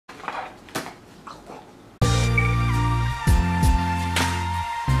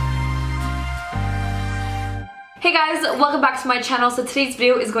Hey guys, welcome back to my channel. So today's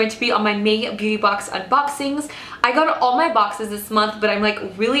video is going to be on my May beauty box unboxings. I got all my boxes this month, but I'm like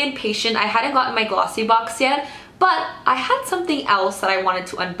really impatient. I hadn't gotten my glossy box yet, but I had something else that I wanted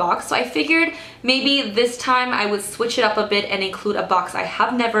to unbox. So I figured maybe this time I would switch it up a bit and include a box I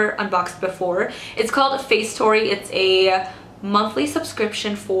have never unboxed before. It's called Facetory. It's a monthly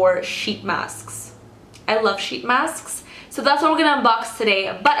subscription for sheet masks. I love sheet masks. So that's what we're gonna unbox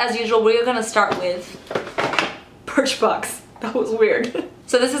today. But as usual, we're gonna start with Birchbox. That was weird.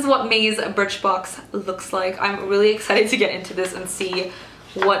 So this is what May's Birchbox looks like. I'm really excited to get into this and see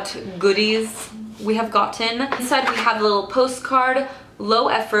what goodies we have gotten. Inside we have a little postcard, low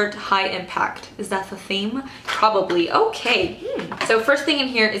effort, high impact. Is that the theme? Probably. Okay. So first thing in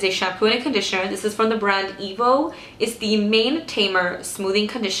here is a shampoo and a conditioner. This is from the brand Evo. It's the Mane Tamer Smoothing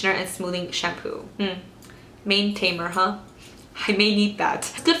Conditioner and Smoothing Shampoo. Mane Tamer, huh? I may need that.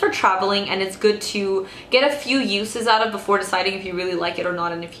 It's good for traveling and it's good to get a few uses out of before deciding if you really like it or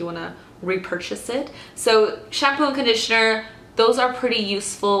not and if you want to repurchase it. So shampoo and conditioner, those are pretty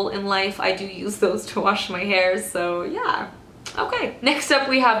useful in life. I do use those to wash my hair, so yeah. Okay. Next up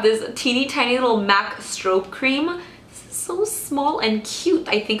we have this teeny tiny little MAC strobe cream. This is so small and cute.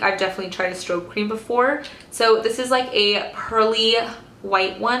 I think I've definitely tried a strobe cream before. So this is like a pearly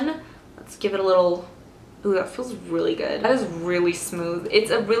white one. Let's give it a little... Ooh, that feels really good. That is really smooth.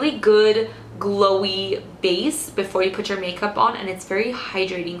 It's a really good glowy base before you put your makeup on, and it's very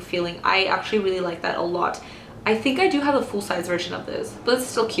hydrating feeling. I actually really like that a lot. I think I do have a full-size version of this, but it's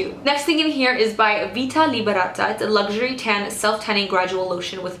still cute. Next thing in here is by Vita Liberata. It's a luxury tan self-tanning gradual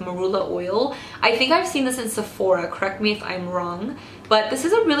lotion with marula oil. I think I've seen this in Sephora, correct me if I'm wrong, but this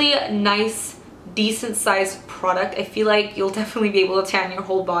is a really nice, decent sized product. I feel like you'll definitely be able to tan your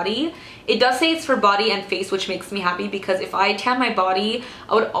whole body. It does say it's for body and face, which makes me happy because if I tan my body,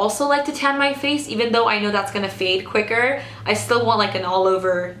 I would also like to tan my face, even though I know that's gonna fade quicker. I still want like an all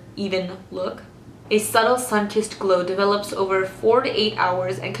over even look. A subtle sun-kissed glow develops over 4 to 8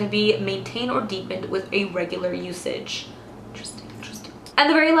 hours and can be maintained or deepened with a regular usage. Interesting. And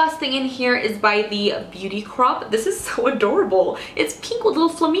the very last thing in here is by the Beauty Crop. This is so adorable. It's pink with little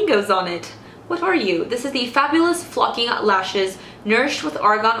flamingos on it. What are you? This is the Fabulous Flocking Lashes nourished with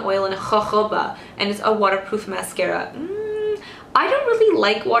argan oil and jojoba, and it's a waterproof mascara. I don't really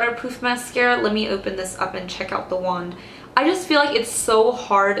like waterproof mascara. Let me open this up and check out the wand. I just feel like it's so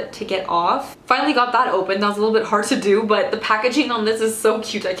hard to get off. Finally got that open. That was a little bit hard to do, but the packaging on this is so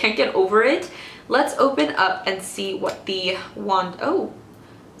cute. I can't get over it. Let's open up and see what the wand... Oh,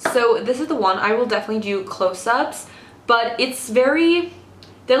 so this is the wand. I will definitely do close-ups, but it's very...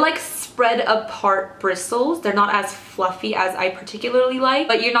 They're like spread apart bristles. They're not as fluffy as I particularly like,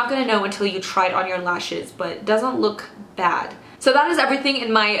 but you're not gonna know until you try it on your lashes, but it doesn't look bad. So that is everything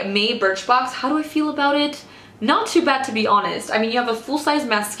in my May Birchbox. How do I feel about it? Not too bad, to be honest. I mean, you have a full-size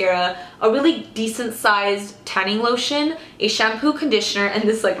mascara, a really decent-sized tanning lotion, a shampoo, conditioner, and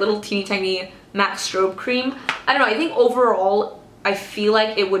this like little teeny tiny MAC strobe cream. I don't know, I think overall, I feel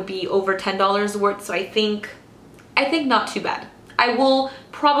like it would be over $10 worth, so I think not too bad. I will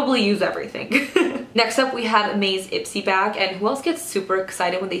probably use everything. Next up we have May's Ipsy bag, and who else gets super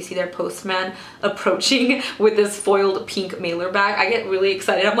excited when they see their postman approaching with this foiled pink mailer bag? I get really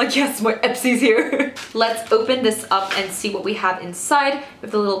excited. I'm like, yes, my Ipsy's here. Let's open this up and see what we have inside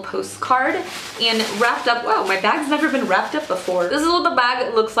with the little postcard and wrapped up. Wow, my bag's never been wrapped up before. This is what the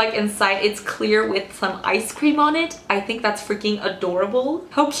bag looks like inside. It's clear with some ice cream on it. I think that's freaking adorable.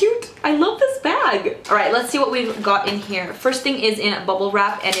 How cute. I love this bag. All right, let's see what we've got in here. First thing is in bubble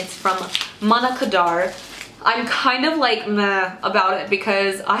wrap, and it's from Mana Kadar. I'm kind of like meh about it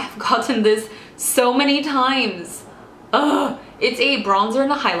because I have gotten this so many times. Ugh. It's a bronzer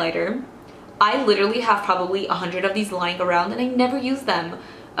and a highlighter. I literally have probably 100 of these lying around and I never use them.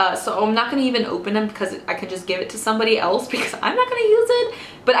 So I'm not gonna even open them because I could just give it to somebody else because I'm not gonna use it.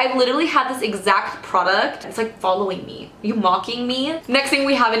 But I've literally had this exact product. It's like following me. Are you mocking me? Next thing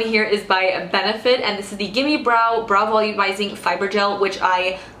we have in here is by Benefit, and this is the Gimme Brow Volumizing Fiber Gel, which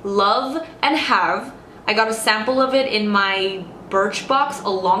I love and have. I got a sample of it in my Birchbox a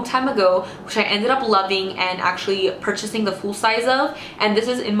long time ago, which I ended up loving and actually purchasing the full size of, and this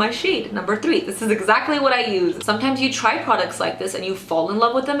is in my shade number 3. This is exactly what I use. Sometimes you try products like this and you fall in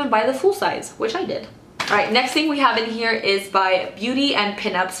love with them and buy the full size, which I did. Alright, next thing we have in here is by Beauty and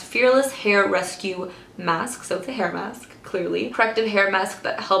Pinup's Fearless Hair Rescue Mask. So it's a hair mask, clearly. Corrective hair mask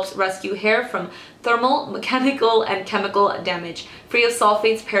that helps rescue hair from thermal, mechanical, and chemical damage, free of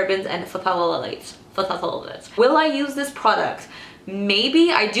sulfates, parabens, and phthalate. Will I use this product?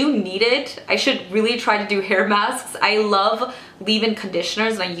 maybe I do need it. I should really try to do hair masks. I love leave-in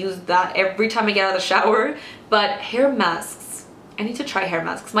conditioners and I use that every time I get out of the shower, but hair masks, I need to try hair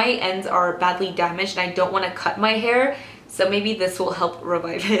masks. My ends are badly damaged and I don't want to cut my hair, so maybe this will help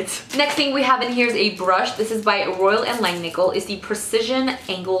revive it. Next thing we have in here is a brush. This is by Royal & Langnickel. It's the Precision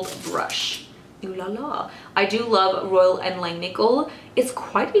Angled Brush. Ooh la la. I do love Royal & Langnickel. It's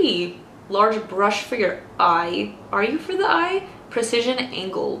quite a large brush for your eye. Are you for the eye? Precision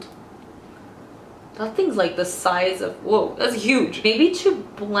Angled. That thing's like the size of, whoa, that's huge. Maybe to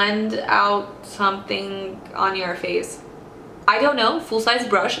blend out something on your face. I don't know, full-size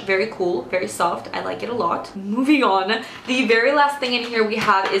brush, very cool, very soft, I like it a lot. Moving on, the very last thing in here we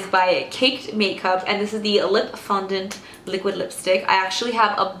have is by Caked Makeup, and this is the Lip Fondant Liquid Lipstick. I actually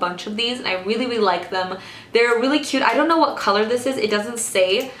have a bunch of these and I really, really like them. They're really cute. I don't know what color this is, it doesn't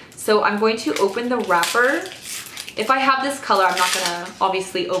say, so I'm going to open the wrapper. If I have this color, I'm not gonna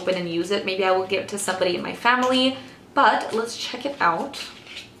obviously open and use it. Maybe I will give it to somebody in my family, but let's check it out.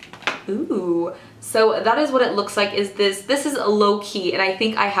 Ooh. So that is what it looks like. Is this is a low-key and I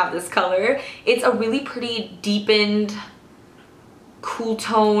think I have this color. It's a really pretty deepened cool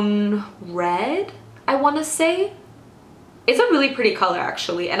tone red, I want to say. It's a really pretty color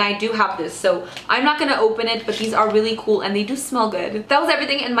actually, and I do have this, so I'm not gonna open it, but these are really cool and they do smell good. That was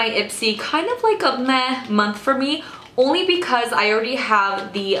everything in my Ipsy. Kind of like a meh month for me, only because I already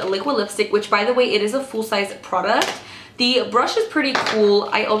have the liquid lipstick, which by the way, it is a full-size product. The brush is pretty cool.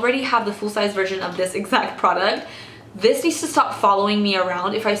 I already have the full-size version of this exact product. This needs to stop following me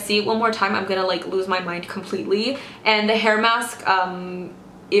around. If I see it one more time, I'm gonna like lose my mind completely. And the hair mask,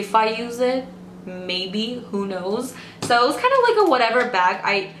 if I use it, maybe, who knows. So it's kind of like a whatever bag.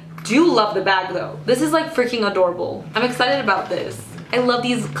 I do love the bag though. This is like freaking adorable. I'm excited about this. I love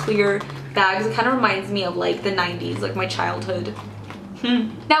these clear bags. It kind of reminds me of like the 90s, like my childhood.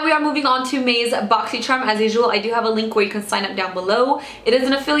 Now we are moving on to May's Boxycharm. As usual, I do have a link where you can sign up down below. It is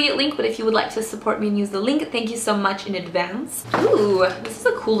an affiliate link, but if you would like to support me and use the link, thank you so much in advance. Ooh, this is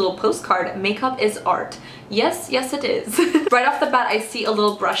a cool little postcard. Makeup is art. Yes, yes it is. Right off the bat, I see a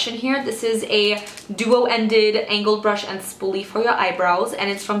little brush in here. This is a duo-ended angled brush and spoolie for your eyebrows,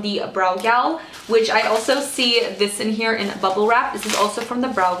 and it's from the Brow Gal, which I also see this in here in bubble wrap. This is also from the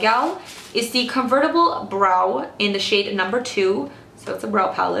Brow Gal. It's the Convertible Brow in the shade number 2. So it's a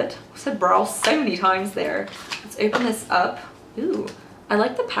brow palette. I said brow so many times there. Let's open this up. Ooh, I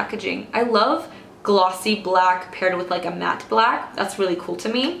like the packaging. I love glossy black paired with like a matte black. That's really cool to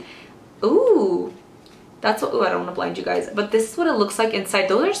me. Ooh, that's what, ooh, I don't want to blind you guys, but this is what it looks like inside.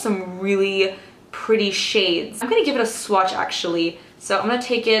 Those are some really pretty shades. I'm gonna give it a swatch actually. So I'm gonna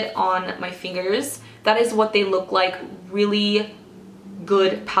take it on my fingers. That is what they look like. Really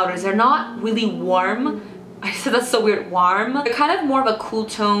good powders. They're not really warm. I said that's so weird, warm. They're kind of more of a cool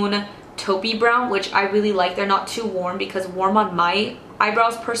tone taupey brown, which I really like. They're not too warm because warm on my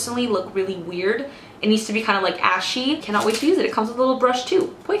eyebrows personally look really weird. It needs to be kind of like ashy. Cannot wait to use it. It comes with a little brush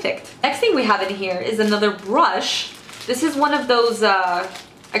too. Perfect. Next thing we have in here is another brush. This is one of those, I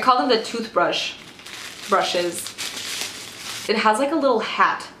call them the toothbrush brushes. It has like a little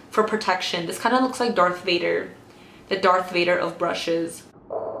hat for protection. This kind of looks like Darth Vader. The Darth Vader of brushes.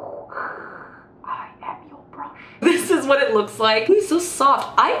 This is what it looks like. It's so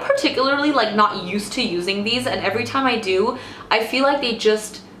soft. I'm particularly like not used to using these, and every time I do, I feel like they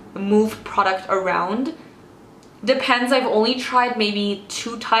just move product around. Depends, I've only tried maybe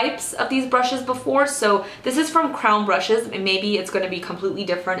 2 types of these brushes before, so this is from Crown Brushes, and maybe it's going to be completely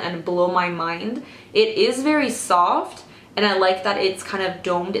different and blow my mind. It is very soft, and I like that it's kind of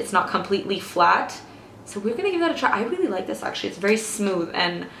domed, it's not completely flat. So we're gonna give that a try. I really like this actually. It's very smooth,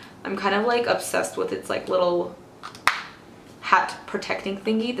 and I'm kind of like obsessed with its like little hat protecting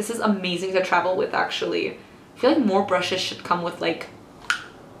thingy. This is amazing to travel with actually. I feel like more brushes should come with like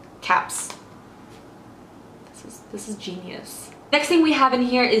caps. This is genius. Next thing we have in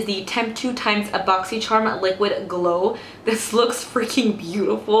here is the Temp 2 times a Boxycharm Liquid Glow. This looks freaking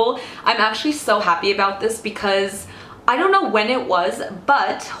beautiful. I'm actually so happy about this because I don't know when it was,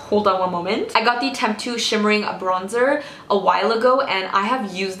 but hold on one moment. I got the Temp 2 Shimmering Bronzer a while ago, and I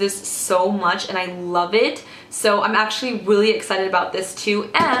have used this so much and I love it. So I'm actually really excited about this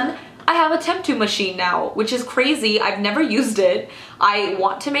too. And I have a Temp 2 machine now, which is crazy. I've never used it. I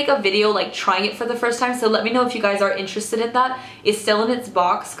want to make a video like trying it for the first time, so let me know if you guys are interested in that. It's still in its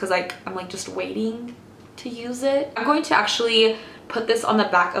box because I'm like just waiting to use it. I'm going to actually put this on the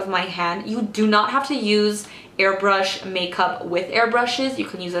back of my hand. You do not have to use airbrush makeup with airbrushes. You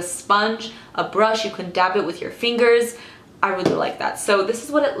can use a sponge, a brush, you can dab it with your fingers. I really like that. So this is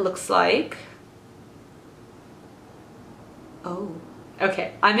what it looks like. Oh,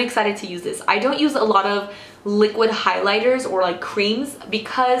 okay. I'm excited to use this. I don't use a lot of liquid highlighters or like creams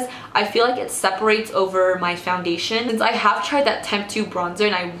because I feel like it separates over my foundation. Since I have tried that Temp 2 bronzer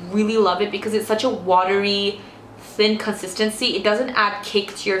and I really love it because it's such a watery, thin consistency. It doesn't add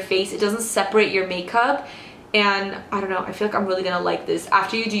cake to your face. It doesn't separate your makeup. And I don't know, I feel like I'm really gonna like this.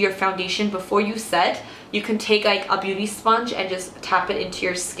 After you do your foundation, before you set, you can take like a beauty sponge and just tap it into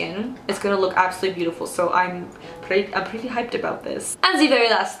your skin. It's gonna look absolutely beautiful. So I'm pretty hyped about this. And the very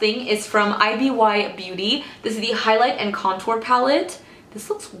last thing is from IBY Beauty. This is the highlight and contour palette. This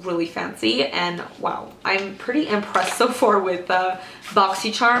looks really fancy and wow, I'm pretty impressed so far with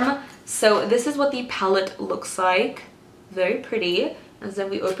Boxycharm. So this is what the palette looks like. Very pretty. And then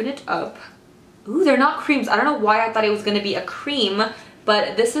we open it up. Ooh, they're not creams. I don't know why I thought it was going to be a cream,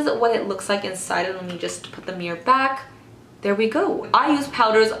 but this is what it looks like inside. And let me just put the mirror back. There we go. I use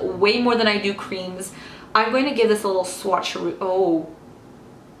powders way more than I do creams. I'm going to give this a little swatch. Oh,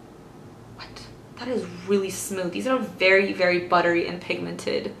 what? That is really smooth. These are very, very buttery and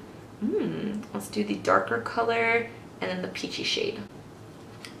pigmented. Let's do the darker color and then the peachy shade.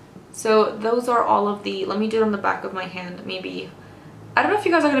 So those are all of the, let me do it on the back of my hand, maybe. I don't know if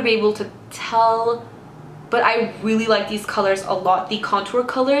you guys are going to be able to tell, but I really like these colors a lot. The contour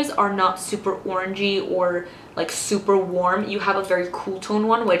colors are not super orangey or like super warm. You have a very cool tone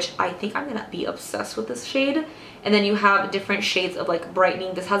one, which I think I'm going to be obsessed with this shade. And then you have different shades of like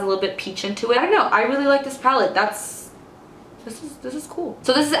brightening. This has a little bit peach into it. I don't know. I really like this palette. This is cool.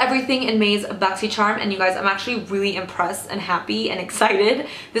 So this is everything in May's Boxycharm, and you guys, I'm actually really impressed and happy and excited.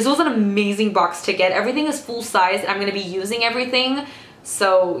 This was an amazing box to get. Everything is full size and I'm gonna be using everything.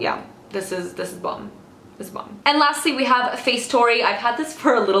 So yeah, this is bomb. This is bomb. And lastly, we have Facetory. I've had this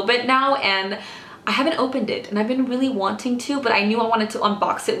for a little bit now and I haven't opened it and I've been really wanting to, but I knew I wanted to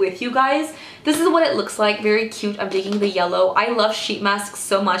unbox it with you guys. This is what it looks like. Very cute. I'm digging the yellow. I love sheet masks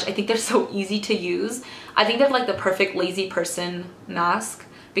so much. I think they're so easy to use. I think they're like the perfect lazy person mask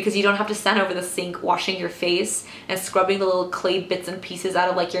because you don't have to stand over the sink washing your face and scrubbing the little clay bits and pieces out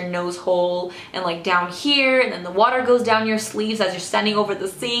of like your nose hole and like down here, and then the water goes down your sleeves as you're standing over the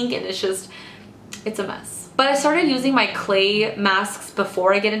sink, and it's a mess. But I started using my clay masks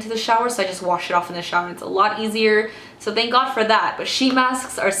before I get into the shower, so I just wash it off in the shower and it's a lot easier. So thank God for that. But sheet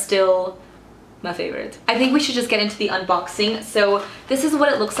masks are still my favorite. I think we should just get into the unboxing. So this is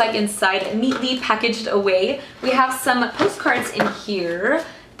what it looks like inside, neatly packaged away. We have some postcards in here.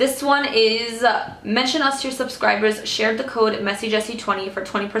 This one is mention us to your subscribers, shared the code mesijesibeauty for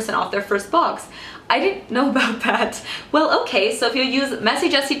 20% off their first box. I didn't know about that. Well, okay, so if you use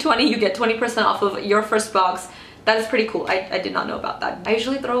mesijesibeauty, you get 20% off of your first box. That is pretty cool. I did not know about that. I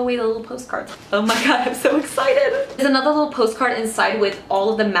usually throw away the little postcards. Oh my god, I'm so excited. There's another little postcard inside with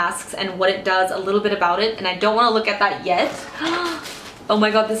all of the masks and what it does, a little bit about it, and I don't want to look at that yet. Oh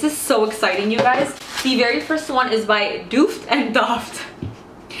my god, this is so exciting, you guys. The very first one is by Dooft and Doft.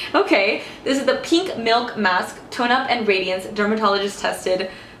 Okay, this is the Pink Milk Mask, Tone Up and Radiance, dermatologist tested.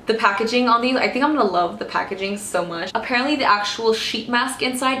 The packaging on these, I think I'm gonna love the packaging so much. Apparently the actual sheet mask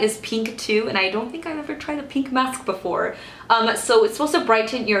inside is pink too, and I don't think I've ever tried a pink mask before. So it's supposed to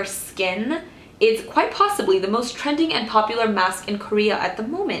brighten your skin. It's quite possibly the most trending and popular mask in Korea at the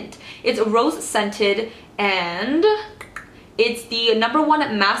moment. It's rose scented and it's the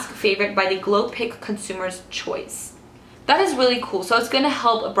 #1 mask favorite by the Glow Pick Consumer's Choice. That is really cool. So it's going to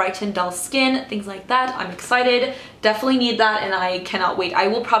help brighten dull skin, things like that. I'm excited. Definitely need that and I cannot wait. I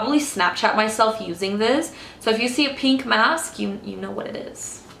will probably Snapchat myself using this. So if you see a pink mask, you know what it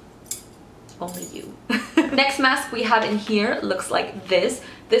is. Only you. Next mask we have in here looks like this.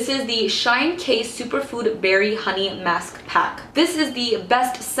 This is the Shine K Superfood Berry Honey Mask Pack. This is the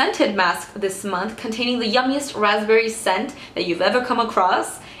best scented mask this month, containing the yummiest raspberry scent that you've ever come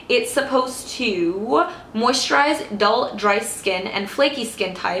across. It's supposed to moisturize dull, dry skin and flaky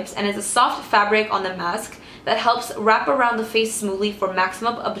skin types, and is a soft fabric on the mask that helps wrap around the face smoothly for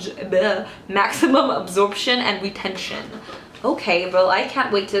maximum absorption and retention. Okay, well, I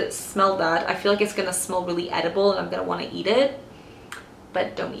can't wait to smell that. I feel like it's gonna smell really edible and I'm gonna want to eat it,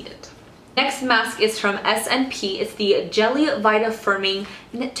 but don't eat it. Next mask is from S&P. It's the Jelly Vita Firming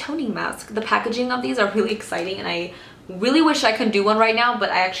Knit Toning Mask. The packaging of these are really exciting and I really wish I could do one right now, but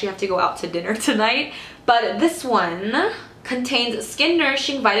I actually have to go out to dinner tonight. But this one contains skin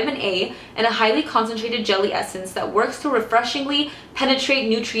nourishing vitamin A and a highly concentrated jelly essence that works to refreshingly penetrate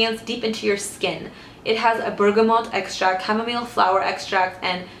nutrients deep into your skin. It has a bergamot extract, chamomile flower extract,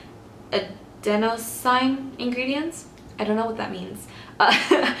 and adenosine ingredients. I don't know what that means.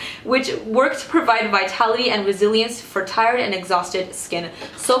 Which work to provide vitality and resilience for tired and exhausted skin.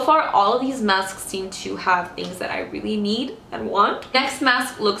 So far, all of these masks seem to have things that I really need and want. Next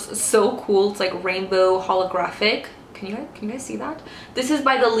mask looks so cool. It's like rainbow holographic. Can you guys see that? This is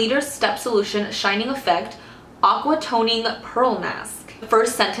by the Leader Step Solution Shining Effect Aqua Toning Pearl Mask. The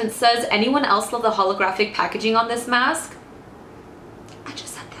first sentence says, anyone else love the holographic packaging on this mask? I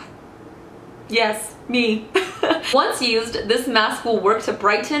just said that. Yes, me. Once used, this mask will work to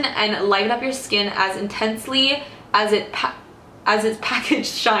brighten and liven up your skin as intensely as its package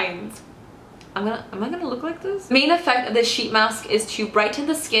shines. Am I gonna look like this? Main effect of this sheet mask is to brighten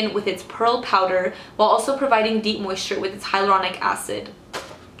the skin with its pearl powder while also providing deep moisture with its hyaluronic acid.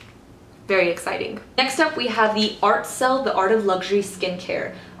 Very exciting. Next up, we have the Art Cell, the Art of Luxury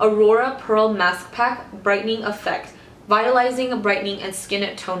Skincare Aurora Pearl Mask Pack Brightening Effect, vitalizing, brightening, and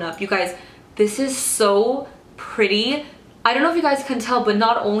skin tone up. You guys, this is so pretty. I don't know if you guys can tell, but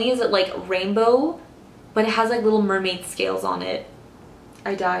not only is it like rainbow, but it has like little mermaid scales on it.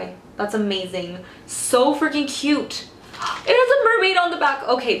 I die. That's amazing. So freaking cute. It has a mermaid on the back.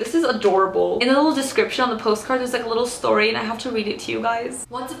 Okay, this is adorable. In the little description on the postcard, there's like a little story and I have to read it to you guys.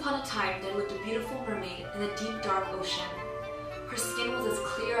 Once upon a time, there lived a beautiful mermaid in the deep dark ocean. Her skin was as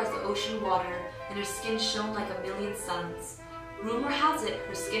clear as the ocean water and her skin shone like a million suns. Rumor has it,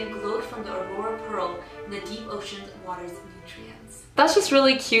 her skin glowed from the aurora pearl in the deep ocean's water's nutrients. That's just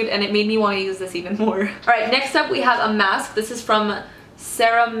really cute and it made me want to use this even more. Alright, next up we have a mask. This is from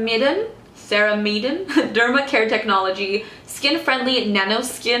Serum Derma Care Technology Skin Friendly Nano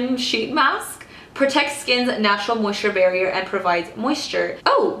Skin Sheet Mask. Protects skin's natural moisture barrier and provides moisture.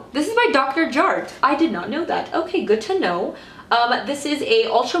 Oh, this is by Dr. Jart. I did not know that. Okay, good to know. This is a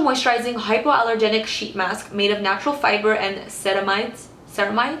ultra moisturizing hypoallergenic sheet mask made of natural fiber and ceramides.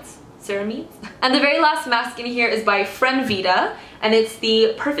 And the very last mask in here is by Frenvita, and it's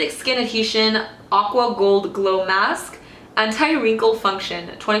the Perfect Skin Adhesion Aqua Gold Glow Mask, Anti-Wrinkle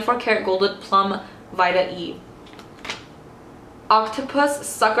Function, 24 karat Golded Plum Vita E. Octopus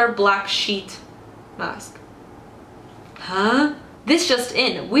Sucker Black Sheet Mask. Huh? This just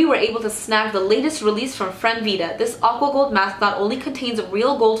in, we were able to snag the latest release from Frenvita. This aqua gold mask not only contains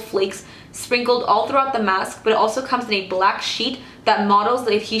real gold flakes sprinkled all throughout the mask, but it also comes in a black sheet that models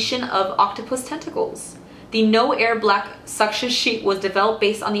the adhesion of octopus tentacles. The no air black suction sheet was developed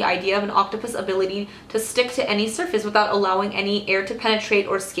based on the idea of an octopus ability to stick to any surface without allowing any air to penetrate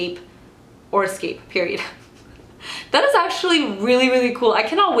or escape, period. That is actually really, really cool. I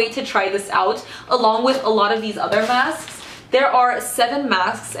cannot wait to try this out along with a lot of these other masks. There are 7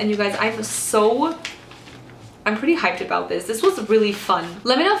 masks and you guys, I'm pretty hyped about this. This was really fun.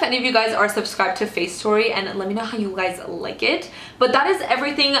 Let me know if any of you guys are subscribed to Facetory and let me know how you guys like it. But that is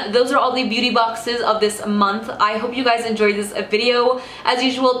everything. Those are all the beauty boxes of this month. I hope you guys enjoyed this video. As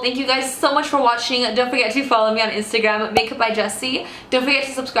usual, thank you guys so much for watching. Don't forget to follow me on Instagram, Makeup by Jesi. Don't forget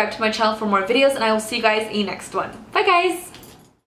to subscribe to my channel for more videos and I will see you guys in the next one. Bye guys!